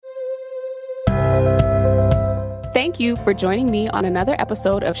Thank you for joining me on another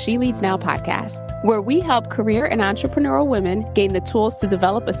episode of She Leads Now podcast, where we help career and entrepreneurial women gain the tools to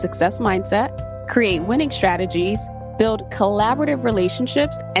develop a success mindset, create winning strategies, build collaborative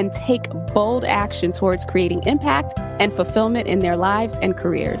relationships, and take bold action towards creating impact and fulfillment in their lives and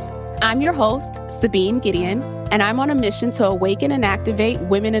careers. I'm your host, Sabine Gideon, and I'm on a mission to awaken and activate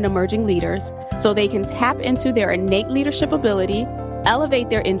women and emerging leaders so they can tap into their innate leadership ability, elevate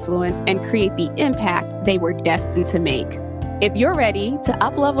their influence, and create the impact they were destined to make. If you're ready to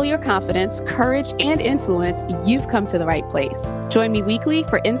uplevel your confidence, courage, and influence, you've come to the right place. Join me weekly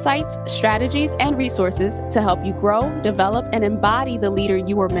for insights, strategies, and resources to help you grow, develop, and embody the leader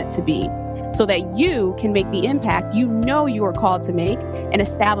you were meant to be, so that you can make the impact you know you are called to make and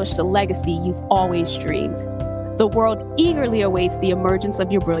establish the legacy you've always dreamed. The world eagerly awaits the emergence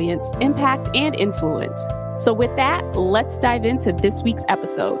of your brilliance, impact, and influence. So with that, let's dive into this week's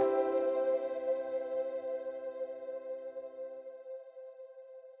episode.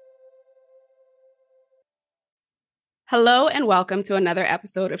 Hello and welcome to another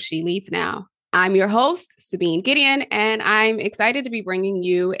episode of She Leads Now. I'm your host, Sabine Gideon, and I'm excited to be bringing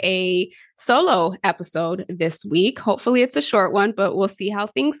you a solo episode this week. Hopefully it's a short one, but we'll see how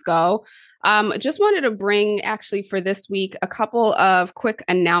things go. Just wanted to bring actually for this week a couple of quick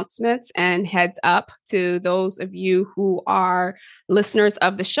announcements and heads up to those of you who are listeners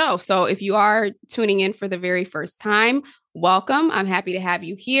of the show. So if you are tuning in for the very first time, welcome. I'm happy to have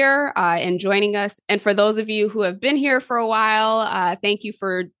you here and joining us. And for those of you who have been here for a while, thank you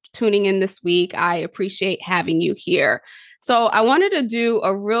for tuning in this week. I appreciate having you here. So I wanted to do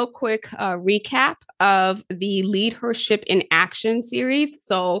a real quick recap of the LeadHership in Action series.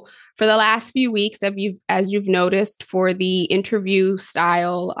 So for the last few weeks, as you've noticed for the interview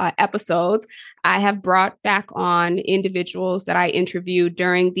style episodes, I have brought back on individuals that I interviewed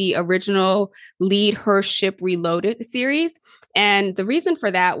during the original LeadHership Reloaded series. And the reason for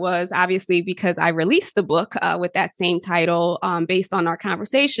that was obviously because I released the book with that same title based on our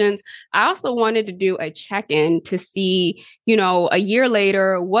conversations. I also wanted to do a check-in to see, a year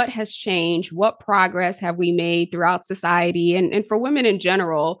later, what has changed, what progress have we made throughout society and for women in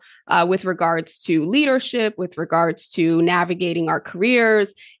general with regards to leadership, with regards to navigating our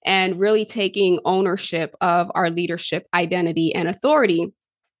careers and really taking ownership of our leadership identity and authority.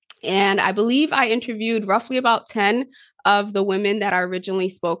 And I believe I interviewed roughly about 10 of the women that I originally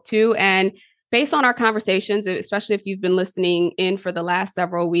spoke to. And based on our conversations, especially if you've been listening in for the last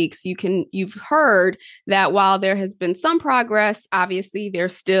several weeks, you've heard that while there has been some progress, obviously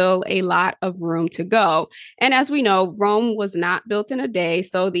there's still a lot of room to go. And as we know, Rome was not built in a day.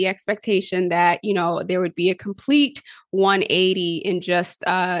 So the expectation that, there would be a complete 180 in just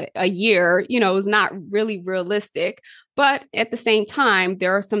a year, is not really realistic. But at the same time,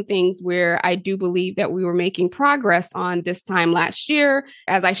 there are some things where I do believe that we were making progress on this time last year.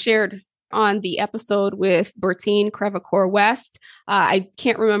 As I shared on the episode with Bertine Crevecoeur West, I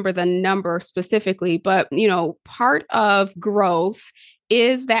can't remember the number specifically, but, part of growth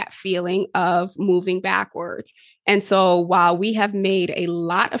is that feeling of moving backwards. And so while we have made a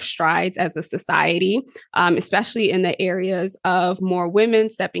lot of strides as a society, especially in the areas of more women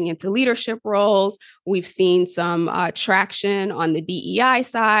stepping into leadership roles, we've seen some traction on the DEI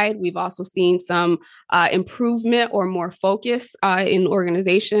side. We've also seen some improvement or more focus in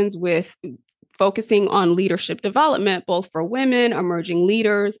organizations with focusing on leadership development, both for women, emerging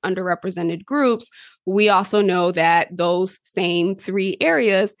leaders, underrepresented groups. We also know that those same three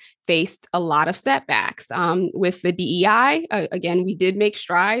areas faced a lot of setbacks. With the DEI, again, we did make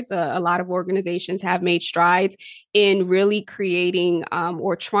strides. A lot of organizations have made strides in really creating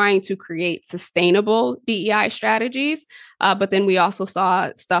or trying to create sustainable DEI strategies. But then we also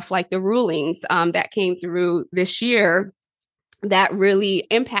saw stuff like the rulings that came through this year that really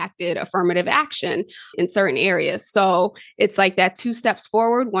impacted affirmative action in certain areas. So it's like that 2 steps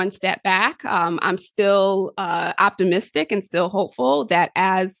forward, 1 step back. I'm still optimistic and still hopeful that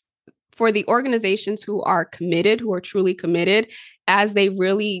as for the organizations who are committed, who are truly committed, as they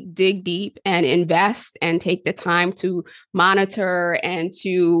really dig deep and invest and take the time to monitor and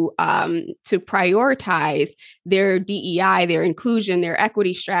to prioritize their DEI, their inclusion, their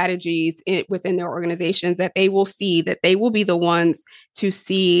equity strategies within their organizations, that they will see that they will be the ones to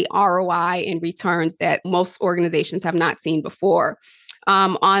see ROI and returns that most organizations have not seen before.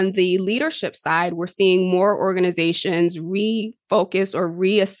 On the leadership side, we're seeing more organizations refocus or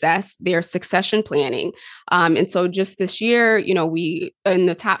reassess their succession planning. And so just this year, we in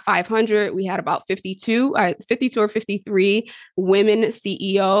the top 500, we had about 52 or 53 women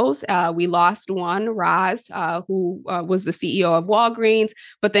CEOs. We lost one, Roz, who was the CEO of Walgreens,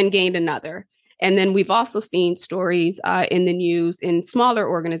 but then gained another. And then we've also seen stories in the news in smaller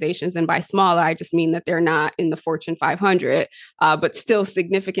organizations. And by smaller, I just mean that they're not in the Fortune 500, but still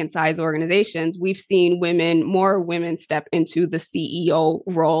significant size organizations. We've seen more women step into the CEO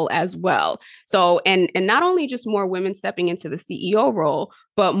role as well. So, and not only just more women stepping into the CEO role,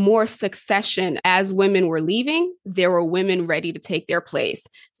 but more succession. As women were leaving, there were women ready to take their place.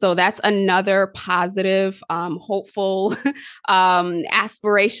 So that's another positive, hopeful,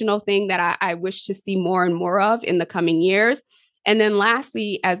 aspirational thing that I wish to see more and more of in the coming years. And then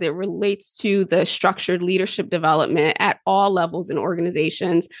lastly, as it relates to the structured leadership development at all levels in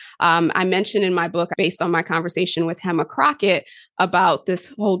organizations, I mentioned in my book, based on my conversation with Hema Crockett, about this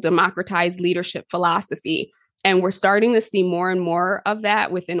whole democratized leadership philosophy. And we're starting to see more and more of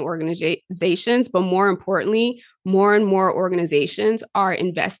that within organizations, but more importantly, more and more organizations are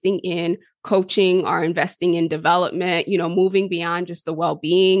investing in coaching, are investing in development, moving beyond just the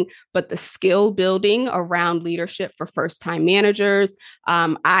well-being, but the skill building around leadership for first-time managers.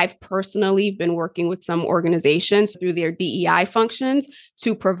 I've personally been working with some organizations through their DEI functions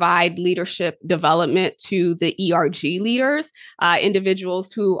to provide leadership development to the ERG leaders,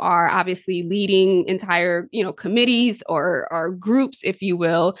 individuals who are obviously leading entire, committees or groups, if you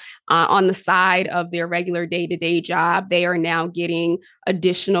will, on the side of their regular day-to-day job. They are now getting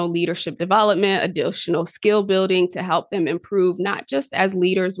additional leadership development, additional skill building to help them improve, not just as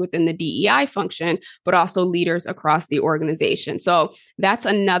leaders within the DEI function, but also leaders across the organization. So that's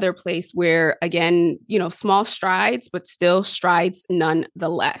another place where, again, small strides, but still strides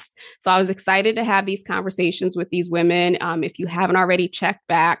nonetheless. So I was excited to have these conversations with these women. If you haven't already checked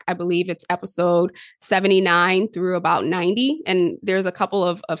back, I believe it's episode 79 through about 90. And there's a couple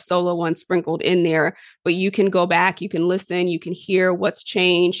of solo ones sprinkled in there, but you can go back, you can listen, you can hear what's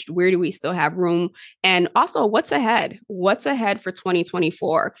changed, where do we still have room, and also what's ahead for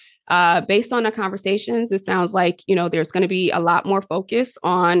 2024. Based on the conversations, it sounds like, there's going to be a lot more focus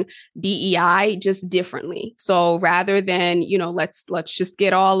on DEI just differently. So rather than, let's just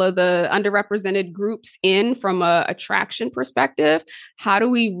get all of the underrepresented groups in from a attraction perspective, how do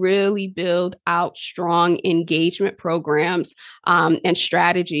we really build out strong engagement programs and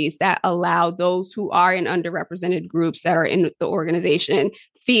strategies that allow those who are in underrepresented groups that are in the organization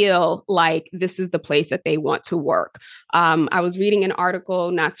feel like this is the place that they want to work. I was reading an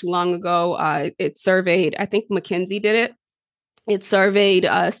article not too long ago. It surveyed, I think McKinsey did it. It surveyed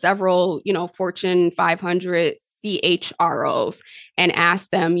several, Fortune 500 CHROs and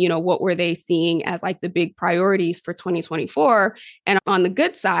asked them, what were they seeing as like the big priorities for 2024? And on the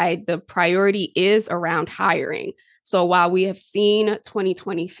good side, the priority is around hiring. So while we have seen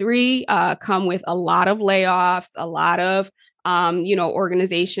 2023 come with a lot of layoffs, a lot of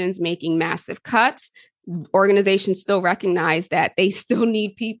organizations making massive cuts, organizations still recognize that they still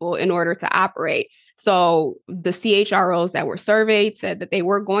need people in order to operate. So the CHROs that were surveyed said that they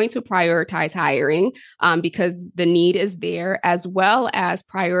were going to prioritize hiring because the need is there, as well as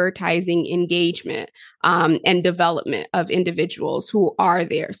prioritizing engagement and development of individuals who are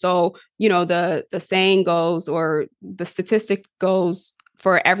there. So, the saying goes, or the statistic goes,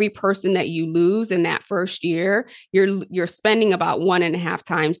 for every person that you lose in that first year, you're spending about 1.5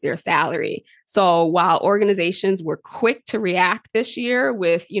 times their salary. So while organizations were quick to react this year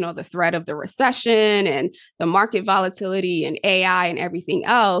with, the threat of the recession and the market volatility and AI and everything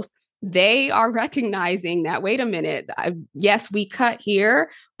else, they are recognizing that, wait a minute, yes, we cut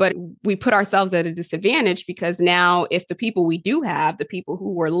here, but we put ourselves at a disadvantage because now if the people we do have, the people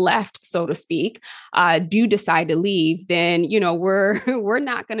who were left, so to speak, do decide to leave, then, we're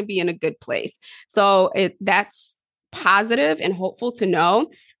not going to be in a good place. So that's positive and hopeful to know.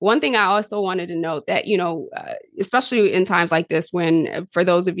 One thing I also wanted to note that, especially in times like this, when for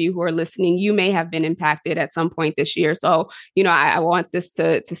those of you who are listening, you may have been impacted at some point this year. So, I want this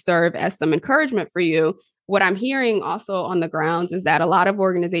to serve as some encouragement for you. What I'm hearing also on the grounds is that a lot of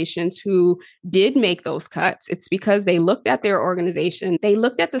organizations who did make those cuts, it's because they looked at their organization, they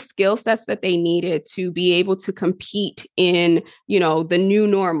looked at the skill sets that they needed to be able to compete in, the new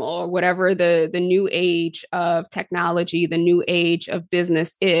normal, or whatever the new age of technology, the new age of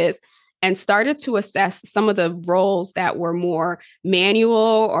business is, and started to assess some of the roles that were more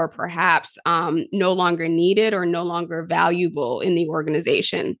manual or perhaps no longer needed or no longer valuable in the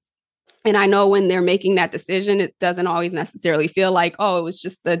organization. And I know when they're making that decision, it doesn't always necessarily feel like, oh, it was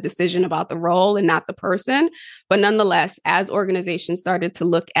just a decision about the role and not the person. But nonetheless, as organizations started to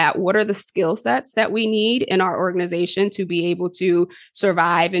look at what are the skill sets that we need in our organization to be able to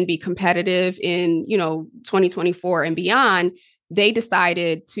survive and be competitive in, 2024 and beyond, they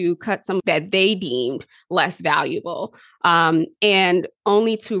decided to cut some that they deemed less valuable, and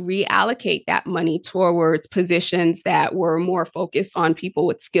only to reallocate that money towards positions that were more focused on people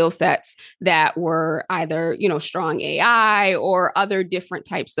with skill sets that were either, strong AI or other different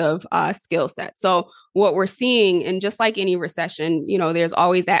types of skill sets. So what we're seeing, and just like any recession, there's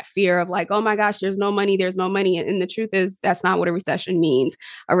always that fear of like, oh my gosh, there's no money. And the truth is, that's not what a recession means.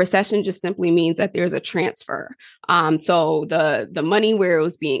 A recession just simply means that there's a transfer. So the money where it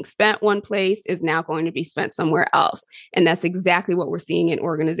was being spent one place is now going to be spent somewhere else. And that's exactly what we're seeing in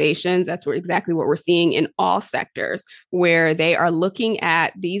organizations. Exactly what we're seeing in all sectors, where they are looking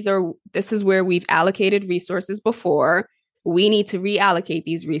at this is where we've allocated resources before. We need to reallocate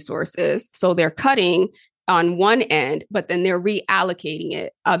these resources. So they're cutting on one end, but then they're reallocating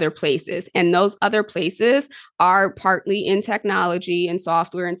it other places. And those other places are partly in technology and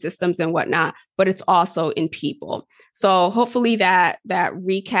software and systems and whatnot, but it's also in people. So hopefully that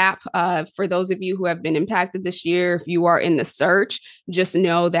recap for those of you who have been impacted this year, if you are in the search, just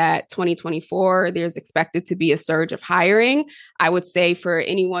know that 2024, there's expected to be a surge of hiring. I would say for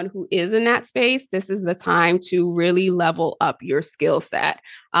anyone who is in that space, this is the time to really level up your skill set.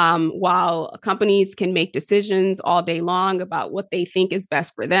 While companies can make decisions all day long about what they think is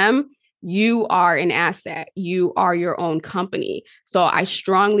best for them, you are an asset. You are your own company. So I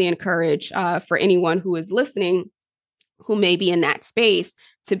strongly encourage for anyone who is listening, who may be in that space,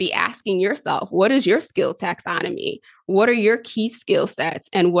 to be asking yourself, what is your skill taxonomy? What are your key skill sets?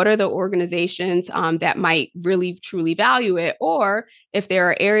 And what are the organizations that might really, truly value it? Or if there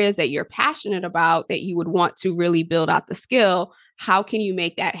are areas that you're passionate about that you would want to really build out the skill, how can you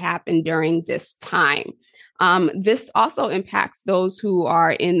make that happen during this time? This also impacts those who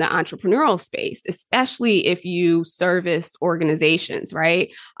are in the entrepreneurial space, especially if you service organizations,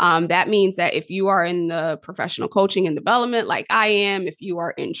 right? That means that if you are in the professional coaching and development, like I am, if you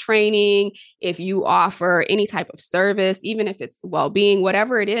are in training, if you offer any type of service, even if it's well-being,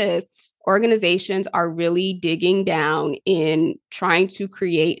 whatever it is, organizations are really digging down in trying to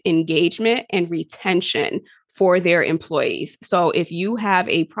create engagement and retention for their employees. So if you have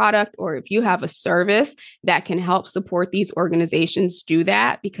a product or if you have a service that can help support these organizations do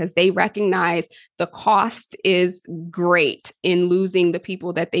that, because they recognize the cost is great in losing the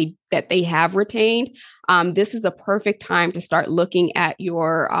people that they have retained, this is a perfect time to start looking at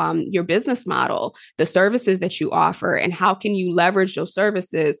your business model, the services that you offer, and how can you leverage those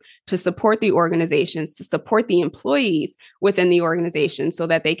services to support the organizations, to support the employees within the organization so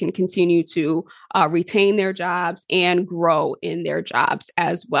that they can continue to retain their jobs and grow in their jobs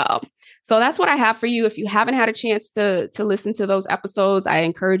as well. So that's what I have for you. If you haven't had a chance to listen to those episodes, I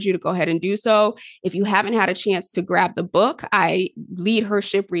encourage you to go ahead and do so. If you haven't had a chance to grab the book,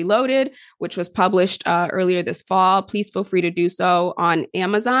 LeadHership Reloaded, which was published earlier this fall, please feel free to do so on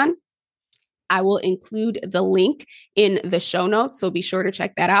Amazon. I will include the link in the show notes, so be sure to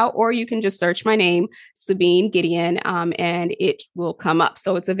check that out. Or you can just search my name, Sabine Gideon, and it will come up.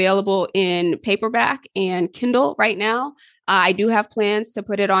 So it's available in paperback and Kindle right now. I do have plans to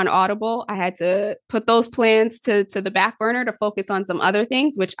put it on Audible. I had to put those plans to the back burner to focus on some other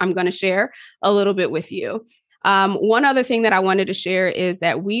things, which I'm going to share a little bit with you. One other thing that I wanted to share is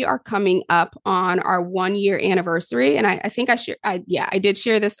that we are coming up on our 1-year anniversary. And I think I did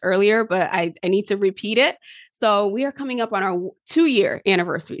share this earlier, but I need to repeat it. So we are coming up on our 2-year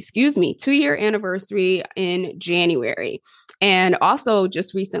anniversary, 2-year anniversary in January. And also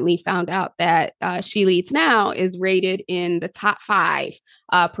just recently found out that She Leads Now is rated in the top 5%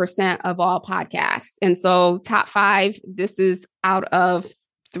 of all podcasts. And so top 5, this is out of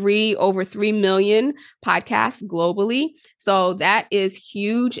over 3 million podcasts globally. So that is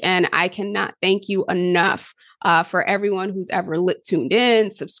huge. And I cannot thank you enough for everyone who's ever tuned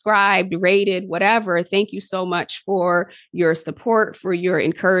in, subscribed, rated, whatever. Thank you so much for your support, for your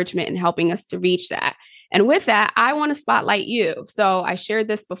encouragement in helping us to reach that. And with that, I want to spotlight you. So I shared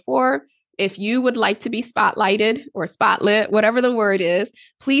this before. If you would like to be spotlighted or spotlit, whatever the word is,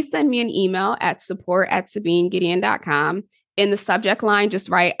 please send me an email at support@sabinegideon.com. In the subject line, just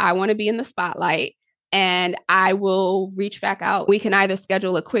write, I want to be in the spotlight, and I will reach back out. We can either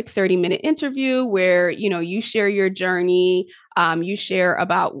schedule a quick 30-minute interview where, you share your journey, you share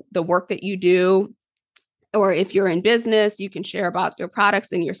about the work that you do. Or if you're in business, you can share about your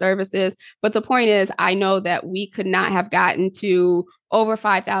products and your services. But the point is, I know that we could not have gotten to over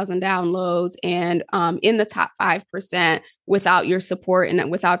 5,000 downloads and in the top 5% without your support and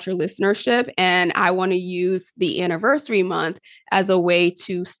without your listenership. And I want to use the anniversary month as a way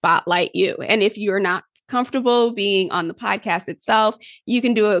to spotlight you. And if you're not comfortable being on the podcast itself, you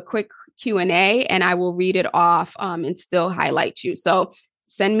can do a quick Q&A, and I will read it off and still highlight you. So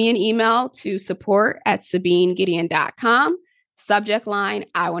send me an email to support@SabineGideon.com. Subject line,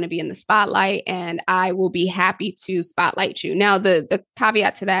 I want to be in the spotlight, and I will be happy to spotlight you. Now, the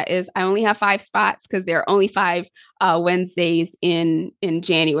caveat to that is I only have 5 spots because there are only 5 Wednesdays in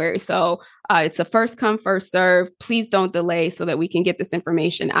January. So it's a first come, first serve. Please don't delay so that we can get this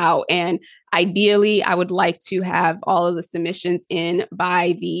information out. And ideally, I would like to have all of the submissions in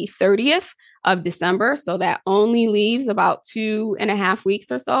by the 30th of December. So that only leaves about 2.5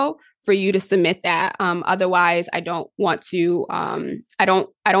 weeks or so for you to submit that. Otherwise, I don't want to. I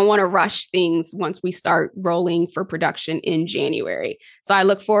don't want to rush things once we start rolling for production in January. So I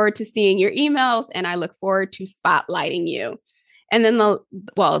look forward to seeing your emails, and I look forward to spotlighting you. And then the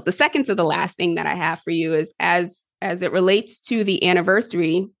second to the last thing that I have for you is as it relates to the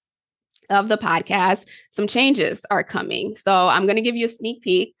anniversary of the podcast, some changes are coming. So I'm going to give you a sneak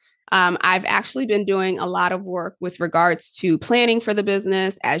peek. I've actually been doing a lot of work with regards to planning for the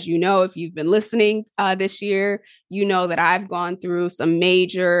business. As you know, if you've been listening this year, you know that I've gone through some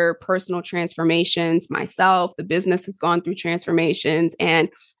major personal transformations myself. The business has gone through transformations, and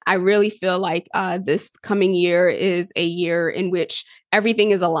I really feel like this coming year is a year in which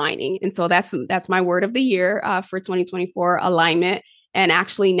everything is aligning. And so that's my word of the year for 2024, alignment. And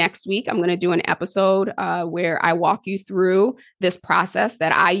actually next week, I'm going to do an episode where I walk you through this process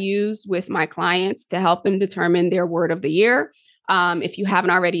that I use with my clients to help them determine their word of the year. If you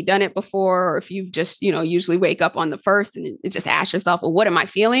haven't already done it before, or if you've just, usually wake up on the first and just ask yourself, well, what am I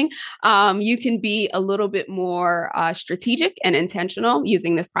feeling? You can be a little bit more strategic and intentional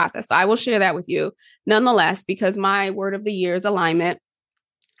using this process. So I will share that with you nonetheless, because my word of the year is alignment.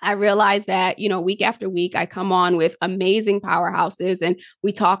 I realize that, week after week, I come on with amazing powerhouses and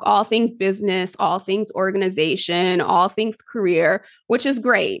we talk all things business, all things organization, all things career, which is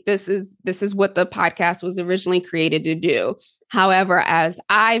great. This is what the podcast was originally created to do. However, as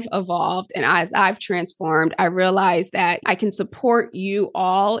I've evolved and as I've transformed, I realize that I can support you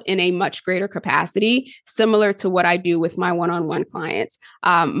all in a much greater capacity, similar to what I do with my one-on-one clients.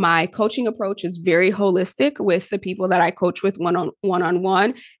 My coaching approach is very holistic with the people that I coach with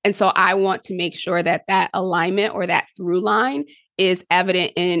one-on-one. And so I want to make sure that alignment or that through line is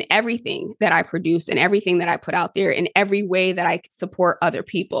evident in everything that I produce and everything that I put out there in every way that I support other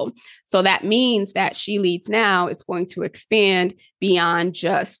people. So that means that She Leads Now is going to expand beyond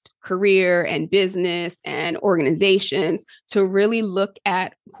just career and business and organizations to really look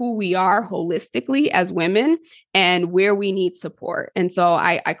at who we are holistically as women and where we need support. And so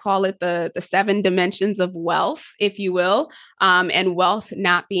I call it the 7 dimensions of wealth, if you will, and wealth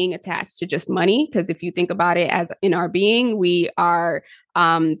not being attached to just money. Because if you think about it as in our being, we are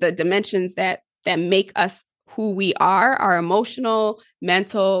the dimensions that make us who we are emotional,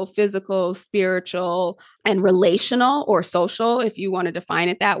 mental, physical, spiritual, and relational or social, if you want to define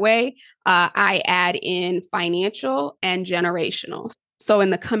it that way. I add in financial and generational. So in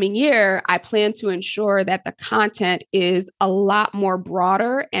the coming year, I plan to ensure that the content is a lot more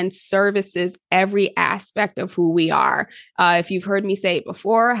broader and services every aspect of who we are. If you've heard me say it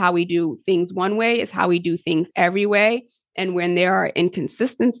before, how we do things one way is how we do things every way. And when there are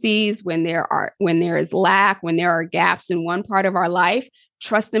inconsistencies, when there is lack, when there are gaps in one part of our life,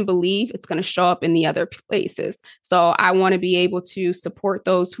 trust and believe it's going to show up in the other places. So I want to be able to support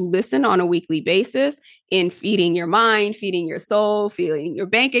those who listen on a weekly basis in feeding your mind, feeding your soul, feeding your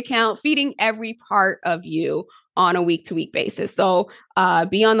bank account, feeding every part of you on a week-to-week basis. So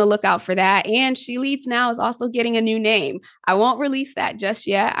be on the lookout for that. And She Leads Now is also getting a new name. I won't release that just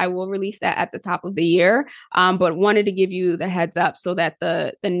yet. I will release that at the top of the year, but wanted to give you the heads up so that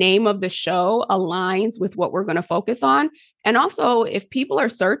the name of the show aligns with what we're going to focus on. And also, if people are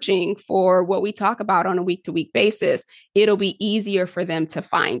searching for what we talk about on a week-to-week basis, it'll be easier for them to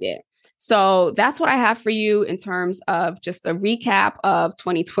find it. So that's what I have for you in terms of just a recap of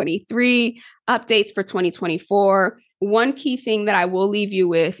 2023, updates for 2024. One key thing that I will leave you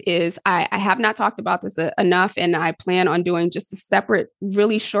with is I have not talked about this enough, and I plan on doing just a separate,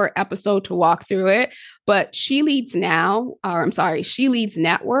 really short episode to walk through it. But She Leads Network,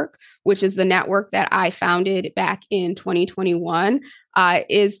 which is the network that I founded back in 2021,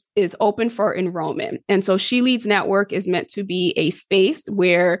 is open for enrollment. And so She Leads Network is meant to be a space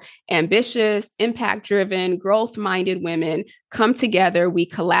where ambitious, impact-driven, growth-minded women come together. We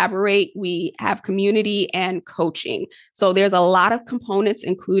collaborate, we have community and coaching. So there's a lot of components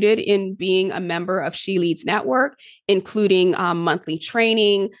included in being a member of She Leads Network, including monthly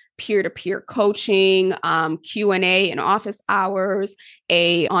training, peer-to-peer coaching, Q&A and office hours,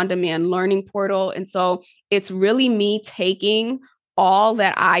 a on-demand learning portal. And so it's really me taking all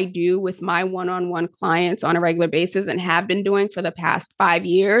that I do with my one-on-one clients on a regular basis and have been doing for the past 5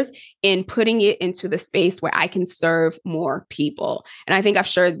 years in putting it into the space where I can serve more people. And I think I've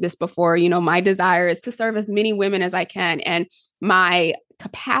shared this before, my desire is to serve as many women as I can. And my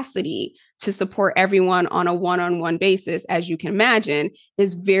capacity to support everyone on a one-on-one basis, as you can imagine,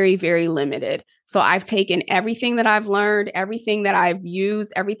 is very, very limited. So I've taken everything that I've learned, everything that I've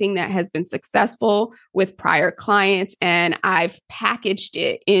used, everything that has been successful with prior clients, and I've packaged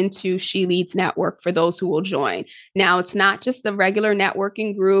it into She Leads Network for those who will join. Now, it's not just a regular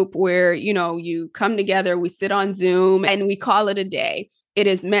networking group where, you come together, we sit on Zoom and we call it a day. It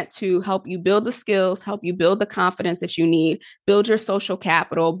is meant to help you build the skills, help you build the confidence that you need, build your social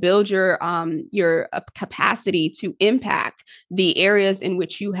capital, build your capacity to impact the areas in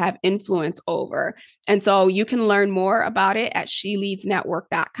which you have influence over. And so you can learn more about it at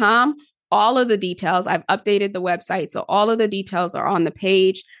sheleadsnetwork.com. All of the details, I've updated the website, so all of the details are on the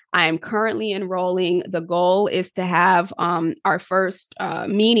page. I am currently enrolling. The goal is to have our first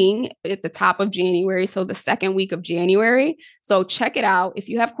meeting at the top of January, so the second week of January. So check it out. If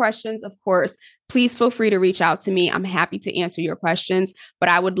you have questions, of course, please feel free to reach out to me. I'm happy to answer your questions, but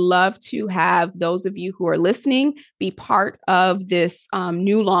I would love to have those of you who are listening be part of this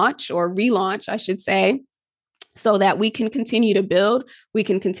new launch or relaunch, I should say, so that we can continue to build, we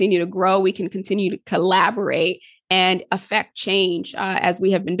can continue to grow, we can continue to collaborate and affect change as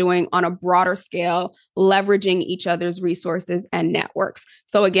we have been doing on a broader scale, leveraging each other's resources and networks.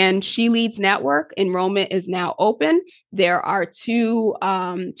 So again, She Leads Network enrollment is now open. There are two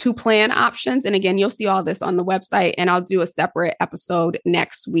plan options. And again, you'll see all this on the website, and I'll do a separate episode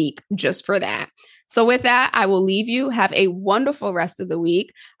next week just for that. So with that, I will leave you. Have a wonderful rest of the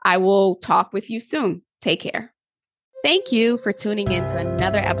week. I will talk with you soon. Take care. Thank you for tuning in to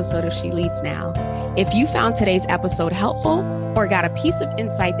another episode of She Leads Now. If you found today's episode helpful or got a piece of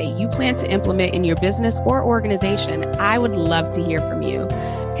insight that you plan to implement in your business or organization, I would love to hear from you.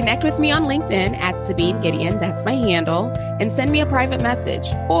 Connect with me on LinkedIn at Sabine Gideon, that's my handle, and send me a private message.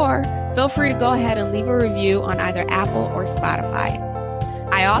 Or feel free to go ahead and leave a review on either Apple or Spotify.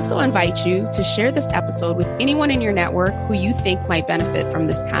 I also invite you to share this episode with anyone in your network who you think might benefit from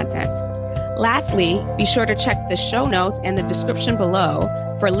this content. Lastly, be sure to check the show notes and the description below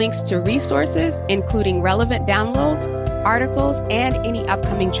for links to resources, including relevant downloads, articles, and any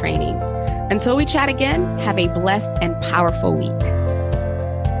upcoming training. Until we chat again, have a blessed and powerful week.